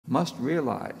must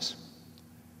realize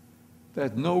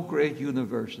that no great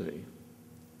university,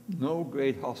 no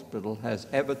great hospital has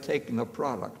ever taken a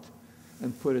product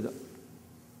and put it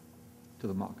to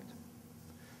the market.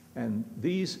 And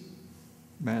these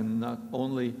men not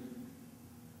only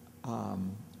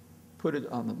put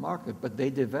it on the market, but they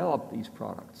developed these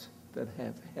products that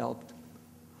have helped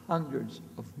hundreds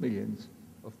of millions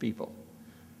of people.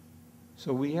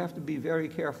 So we have to be very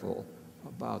careful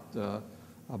about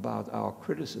our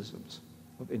criticisms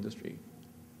of industry,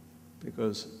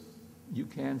 because you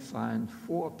can't find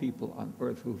 4 people on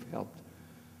earth who've helped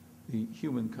the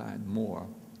humankind more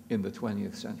in the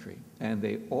 20th century. And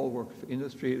they all worked for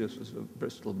industry. This was for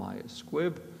Bristol Myers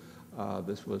Squibb.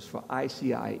 This was for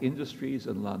ICI Industries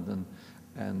in London.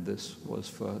 And this was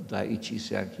for Daiichi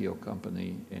Sankyo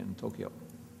Company in Tokyo.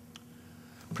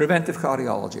 Preventive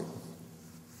cardiology.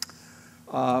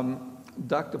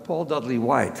 Dr. Paul Dudley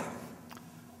White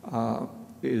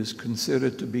is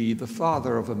considered to be the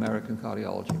father of American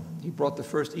cardiology. He brought the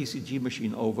first ECG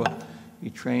machine over. He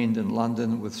trained in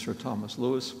London with Sir Thomas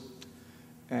Lewis.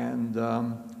 And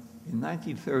in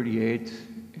 1938,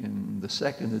 in the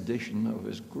second edition of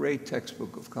his great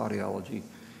textbook of cardiology,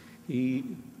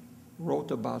 he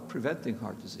wrote about preventing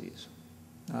heart disease.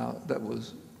 Now,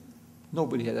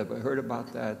 nobody had ever heard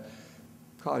about that.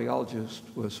 Cardiologists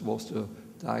were supposed to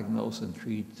diagnose and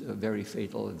treat very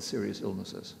fatal and serious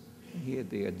illnesses. He had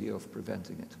the idea of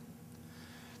preventing it.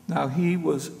 Now, he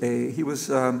was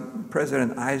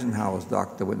President Eisenhower's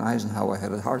doctor when Eisenhower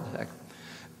had a heart attack.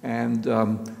 And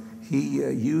he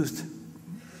used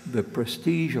the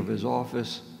prestige of his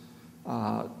office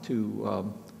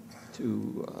to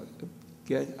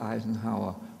get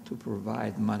Eisenhower to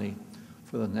provide money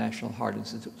for the National Heart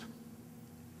Institute,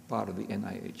 part of the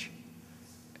NIH.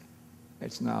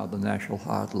 It's now the National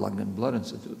Heart, Lung, and Blood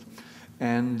Institute.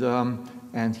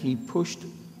 And he pushed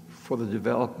for the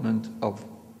development of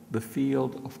the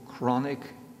field of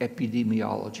chronic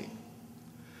epidemiology.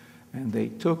 And they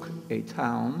took a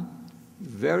town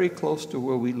very close to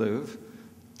where we live,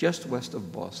 just west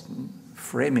of Boston,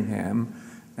 Framingham,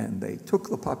 and they took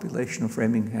the population of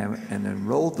Framingham and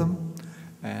enrolled them,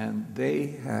 and they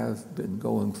have been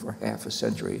going for half a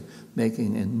century,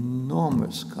 making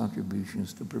enormous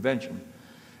contributions to prevention.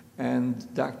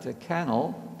 And Dr.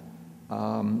 Cannell,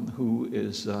 who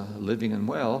is living and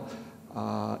well,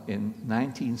 in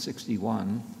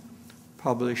 1961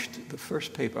 published the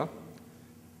first paper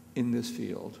in this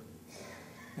field.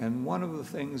 And one of the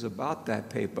things about that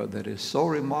paper that is so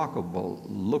remarkable,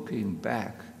 looking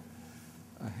back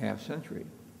a half century,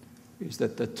 is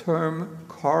that the term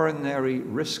coronary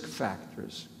risk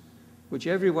factors, which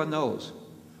everyone knows,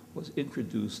 was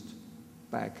introduced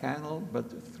by Cannell,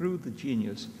 but through the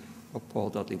genius of Paul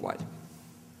Dudley White.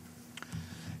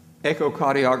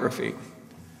 Echocardiography.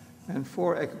 And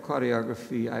for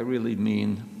echocardiography, I really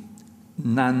mean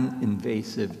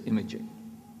non-invasive imaging.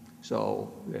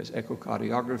 So there's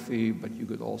echocardiography, but you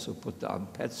could also put down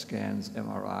PET scans,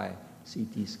 MRI,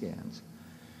 CT scans.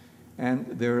 And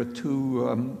there are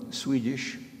 2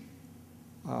 Swedish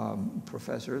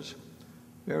professors,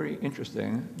 very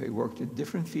interesting. They worked in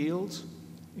different fields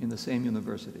in the same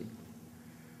university.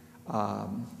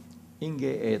 Inge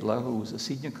Edler, who was a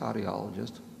senior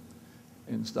cardiologist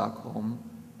in Stockholm,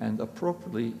 and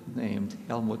appropriately named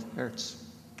Helmut Hertz,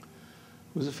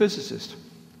 who was a physicist.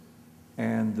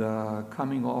 And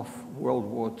coming off World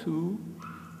War II,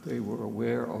 they were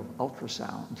aware of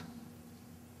ultrasound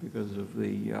because of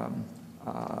the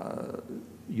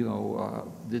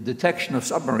detection of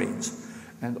submarines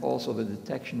and also the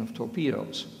detection of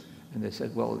torpedoes. And they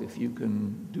said, well, if you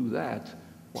can do that,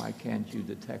 why can't you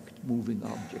detect moving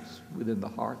objects within the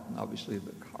heart? And obviously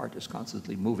the heart is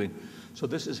constantly moving. So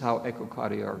this is how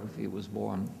echocardiography was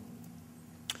born.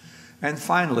 And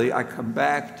finally, I come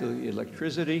back to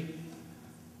electricity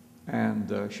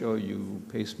and show you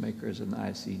pacemakers and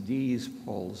ICDs.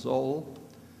 Paul Zoll,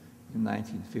 in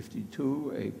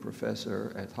 1952, a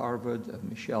professor at Harvard,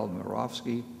 Michel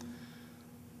Mirovsky,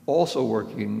 also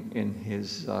working in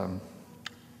his,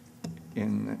 he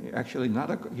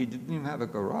didn't even have a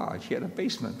garage, he had a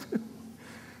basement.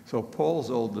 So Paul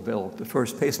Zoll developed the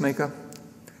first pacemaker.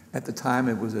 At the time,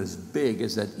 it was as big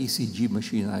as that ECG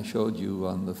machine I showed you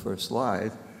on the first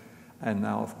slide. And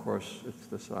now, of course, it's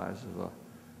the size of a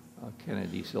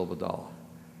Kennedy silver dollar.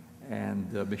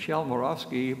 And Michel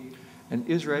Mirovsky, an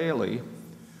Israeli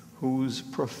whose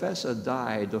professor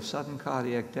died of sudden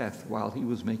cardiac death while he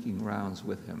was making rounds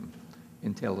with him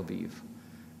in Tel Aviv.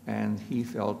 And he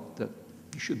felt that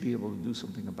you should be able to do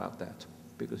something about that,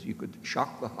 because you could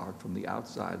shock the heart from the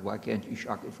outside. Why can't you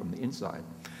shock it from the inside?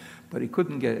 But he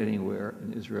couldn't get anywhere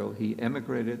in Israel. He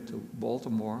emigrated to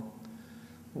Baltimore,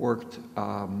 worked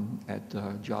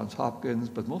at Johns Hopkins,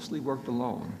 but mostly worked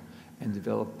alone, and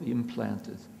developed the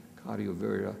implanted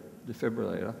cardioverter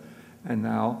defibrillator. And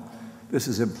now this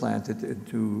is implanted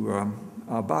into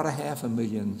about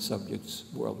 500,000 subjects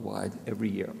worldwide every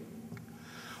year.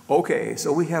 Okay,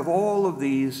 so we have all of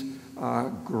these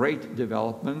great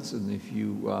developments, and if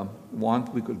you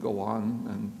want, we could go on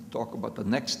and talk about the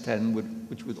next 10,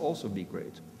 which would also be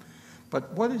great.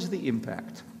 But what is the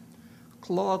impact?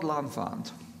 Claude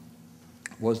L'Enfant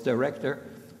was director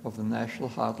of the National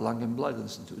Heart, Lung, and Blood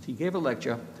Institute. He gave a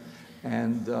lecture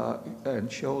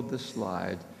and showed this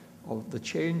slide of the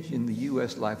change in the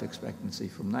US life expectancy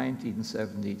from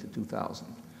 1970 to 2000.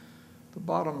 The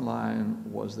bottom line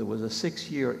was there was a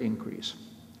 6-year increase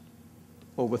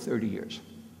over 30 years.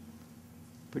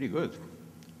 Pretty good.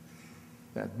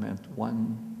 That meant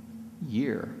 1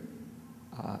 year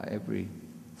every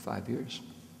 5 years.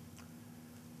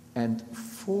 And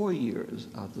 4 years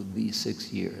out of these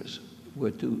 6 years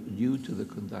were due to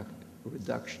the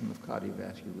reduction of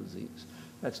cardiovascular disease.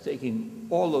 That's taking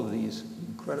all of these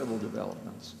incredible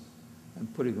developments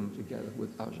and putting them together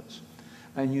with others.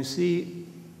 And you see,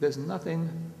 there's nothing,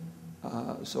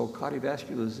 so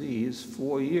cardiovascular disease,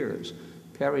 4 years,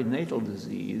 perinatal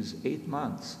disease, 8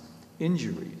 months,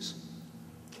 injuries,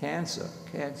 cancer,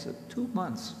 2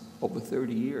 months over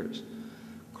 30 years.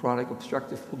 Chronic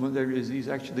obstructive pulmonary disease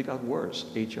actually got worse,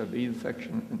 HIV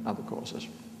infection and other causes.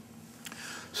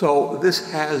 So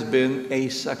this has been a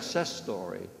success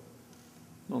story,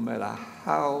 no matter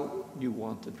how you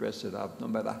want to dress it up, no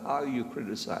matter how you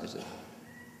criticize it.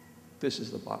 This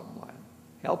is the bottom line,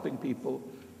 helping people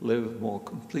live more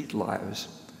complete lives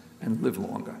and live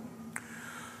longer.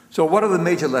 So what are the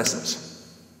major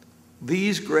lessons?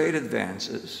 These great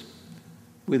advances,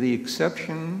 with the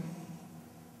exception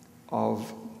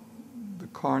of the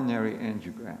coronary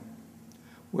angiogram,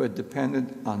 were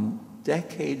dependent on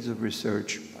decades of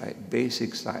research by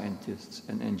basic scientists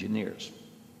and engineers.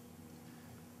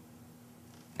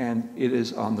 And it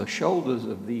is on the shoulders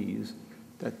of these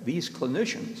that these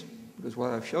clinicians, because what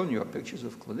I've shown you are pictures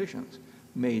of clinicians,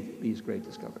 made these great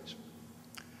discoveries.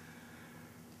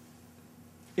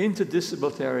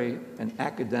 Interdisciplinary and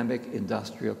academic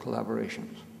industrial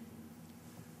collaborations.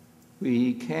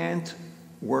 We can't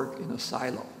work in a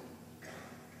silo.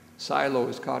 Silo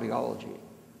is cardiology,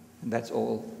 and that's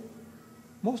all.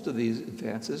 Most of these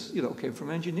advances, came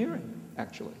from engineering,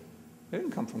 actually. They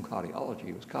didn't come from cardiology.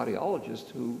 It was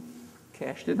cardiologists who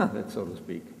cashed in on it, so to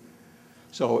speak.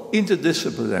 So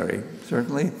interdisciplinary,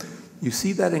 certainly. You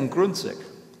see that in Grunzig.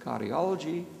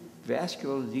 Cardiology,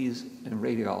 vascular disease, and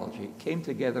radiology came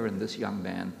together in this young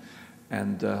man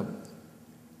and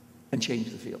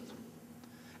changed the field.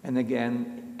 And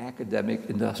again, academic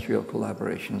industrial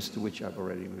collaborations, to which I've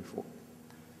already referred.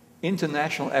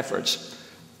 International efforts.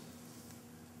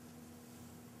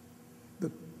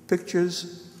 The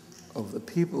pictures of the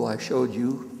people I showed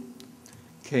you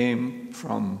came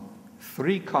from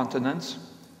 3 continents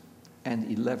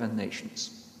and 11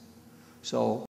 nations. So